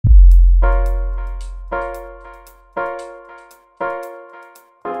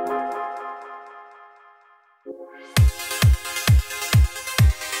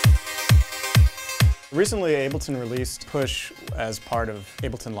Recently, Ableton released Push as part of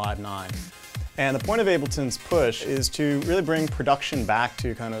Ableton Live 9. And the point of Ableton's Push is to really bring production back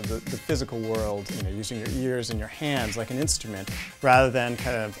to kind of the physical world, using your ears and your hands like an instrument, rather than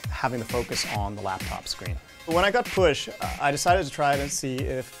kind of having the focus on the laptop screen. When I got Push, I decided to try to see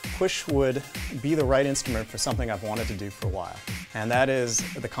if Push would be the right instrument for something I've wanted to do for a while. And that is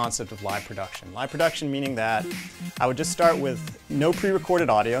the concept of live production. Live production meaning that I would just start with no pre-recorded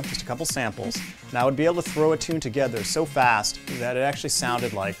audio, just a couple samples, and I would be able to throw a tune together so fast that it actually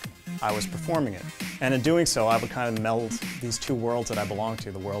sounded like I was performing it. And in doing so, I would kind of meld these two worlds that I belong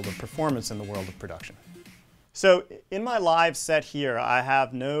to, the world of performance and the world of production. So in my live set here, I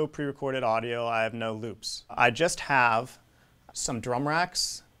have no pre-recorded audio, I have no loops. I just have some drum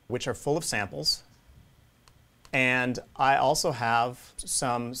racks, which are full of samples, and I also have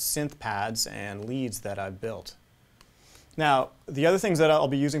some synth pads and leads that I've built. Now, the other things that I'll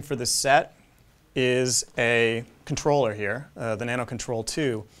be using for this set is a controller here, the Nano Control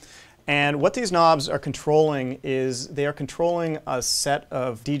 2. And what these knobs are controlling is they are controlling a set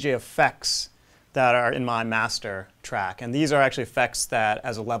of DJ effects that are in my master track. And these are actually effects that,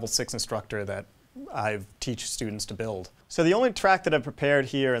 as a level 6 instructor, that I teach students to build. So the only track that I've prepared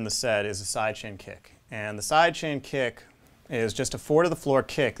here in the set is a sidechain kick. And the sidechain kick is just a 4-to-the-floor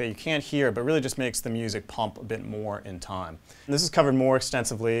kick that you can't hear, but really just makes the music pump a bit more in time. And this is covered more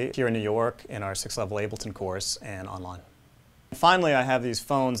extensively here in New York in our 6-level Ableton course and online. Finally, I have these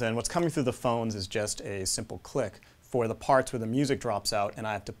phones, and what's coming through the phones is just a simple click for the parts where the music drops out and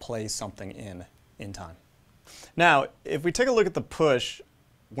I have to play something in time. Now, if we take a look at the Push,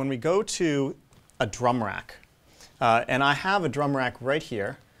 when we go to a drum rack, and I have a drum rack right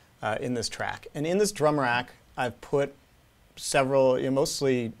here in this track, and in this drum rack I've put several,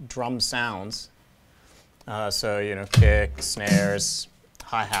 mostly drum sounds, so kick, snares,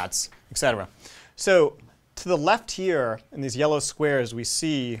 hi-hats, etc. So to the left here in these yellow squares we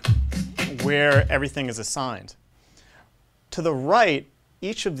see where everything is assigned. To the right,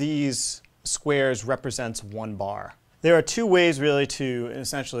 each of these squares represents one bar. There are two ways really to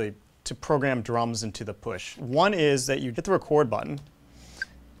essentially to program drums into the Push. One is that you hit the record button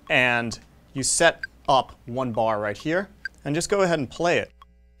and you set up one bar right here and just go ahead and play it.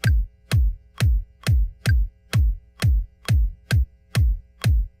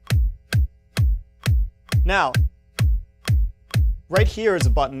 Now, right here is a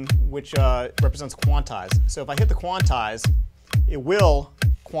button which represents quantize. So if I hit the quantize, it will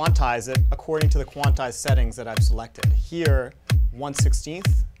quantize it according to the quantize settings that I've selected. Here, 1/16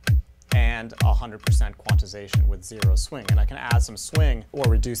 and 100% quantization with 0 swing. And I can add some swing or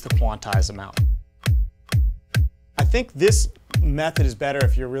reduce the quantize amount. I think this method is better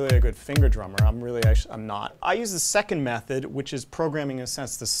if you're really a good finger drummer. I'm not. I use the second method, which is programming, in a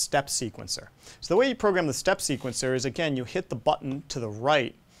sense, the step sequencer. So the way you program the step sequencer is, again, you hit the button to the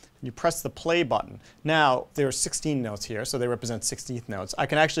right, and you press the play button. Now, there are 16 notes here, so they represent 16th notes. I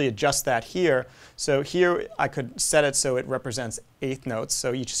can actually adjust that here. So here, I could set it so it represents 8th notes,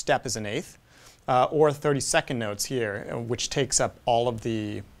 so each step is an 8th, or 32nd notes here, which takes up all of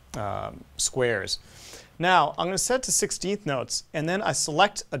the squares. Now, I'm going to set it to 16th notes, and then I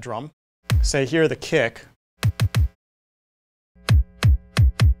select a drum, say here the kick,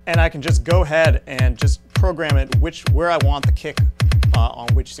 and I can just go ahead and just program it where I want the kick on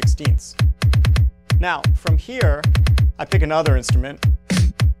which 16ths. Now, from here, I pick another instrument,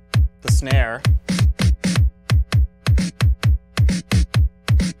 the snare,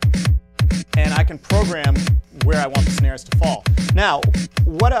 and I can program where I want the snares to fall. Now,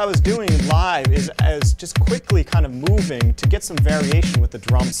 what I was doing live is just quickly kind of moving to get some variation with the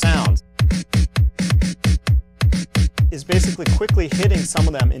drum sounds. Is basically quickly hitting some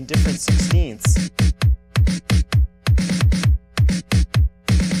of them in different 16ths.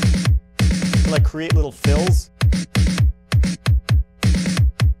 To like create little fills,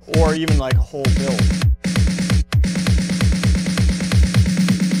 or even like a whole build.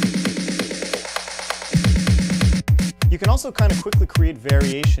 You can also kind of quickly create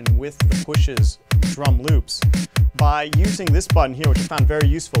variation with the Push's drum loops by using this button here, which I found very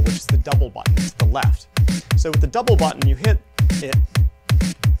useful, which is the double button to the left. So with the double button, you hit it,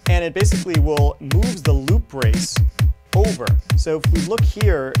 and it basically moves the loop brace over. So if we look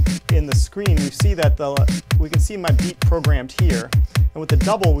here in the screen, we see that we can see my beat programmed here, and with the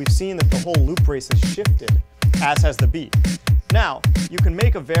double, we've seen that the whole loop brace has shifted, as has the beat. Now, you can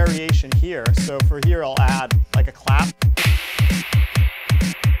make a variation here. So for here, I'll add like a clap.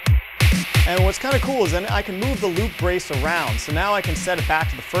 And what's kind of cool is then I can move the loop brace around. So now I can set it back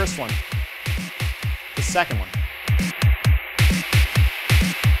to the first one, the second one.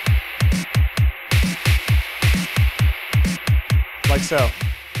 like so.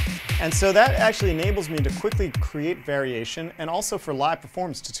 And so that actually enables me to quickly create variation, and also for live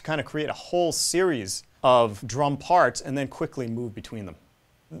performance to kind of create a whole series of drum parts and then quickly move between them.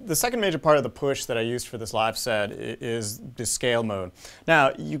 The second major part of the push that I used for this live set is the scale mode.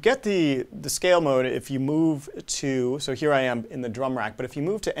 Now, you get the scale mode if you move to, so here I am in the drum rack, but if you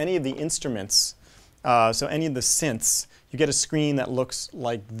move to any of the instruments, so any of the synths, you get a screen that looks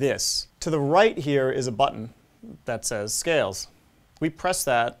like this. To the right here is a button that says scales. We press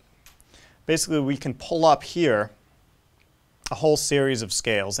that. Basically, we can pull up here a whole series of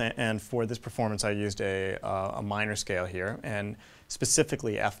scales, and for this performance I used a minor scale here, and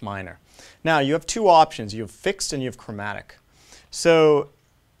specifically F minor. Now you have two options. You have fixed and you have chromatic. So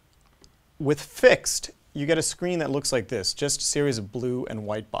with fixed, you get a screen that looks like this, just a series of blue and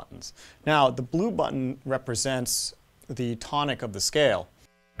white buttons. Now the blue button represents the tonic of the scale.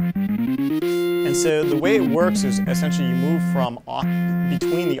 And so the way it works is essentially you move from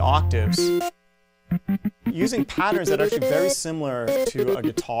between the octaves using patterns that are actually very similar to a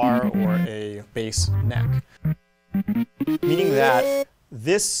guitar or a bass neck. Meaning that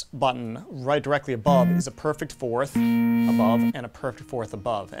this button right directly above is a perfect fourth above and a perfect fourth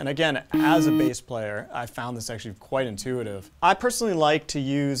above. And again, as a bass player, I found this actually quite intuitive. I personally like to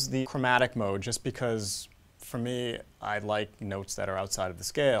use the chromatic mode just because for me, I like notes that are outside of the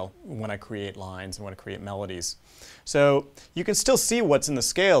scale when I create lines and when I create melodies. So you can still see what's in the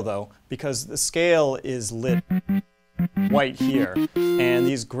scale though, because the scale is lit white here, and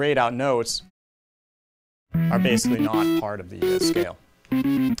these grayed out notes are basically not part of the scale.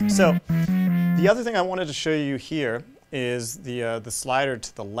 So the other thing I wanted to show you here is the slider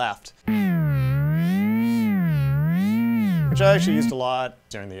to the left, which I actually used a lot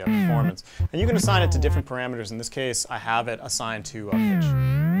during the performance. And you can assign it to different parameters. In this case, I have it assigned to a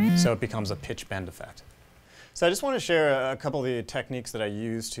pitch, so it becomes a pitch bend effect. So I just want to share a couple of the techniques that I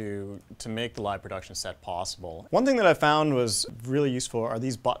use to make the live production set possible. One thing that I found was really useful are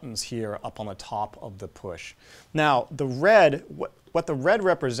these buttons here up on the top of the push. Now, the red, what the red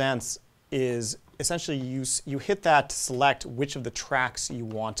represents is essentially you hit that to select which of the tracks you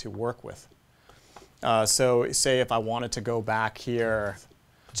want to work with. So say if I wanted to go back here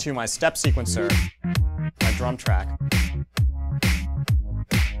to my step sequencer, my drum track,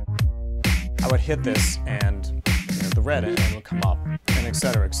 I would hit this and the red end would come up, and et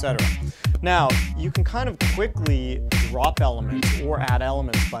cetera, et cetera. Now, you can kind of quickly drop elements or add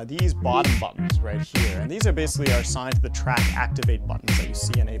elements by these bottom buttons right here. And these are basically assigned to the track activate buttons that you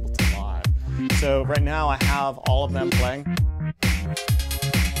see in Ableton Live. So right now I have all of them playing,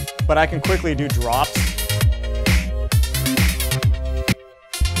 but I can quickly do drops.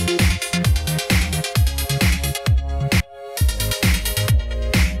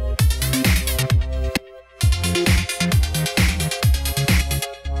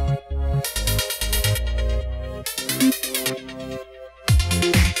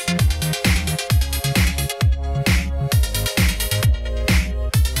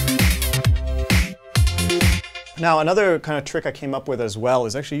 Now, another kind of trick I came up with as well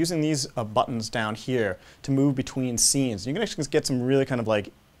is actually using these buttons down here to move between scenes. You can actually get some really kind of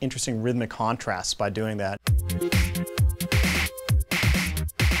like interesting rhythmic contrasts by doing that.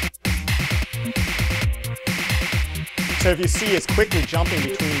 So if you see, it's quickly jumping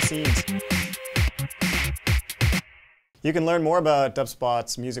between scenes. You can learn more about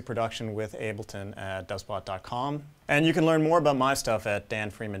Dubspot's music production with Ableton at dubspot.com, and you can learn more about my stuff at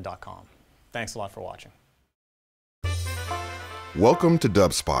danfreeman.com. Thanks a lot for watching. Welcome to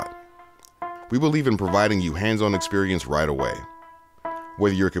Dubspot. We believe in providing you hands-on experience right away.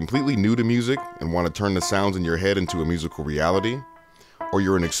 Whether you're completely new to music and want to turn the sounds in your head into a musical reality, or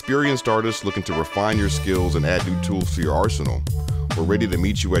you're an experienced artist looking to refine your skills and add new tools to your arsenal, we're ready to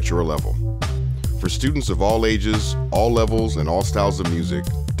meet you at your level. For students of all ages, all levels, and all styles of music,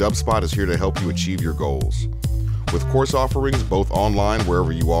 Dubspot is here to help you achieve your goals. With course offerings both online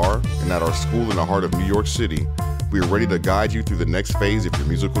wherever you are and at our school in the heart of New York City, we are ready to guide you through the next phase of your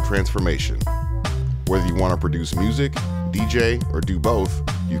musical transformation. Whether you want to produce music, DJ, or do both,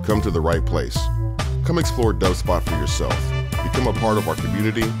 you've come to the right place. Come explore Dubspot for yourself. Become a part of our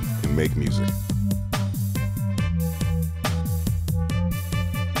community and make music.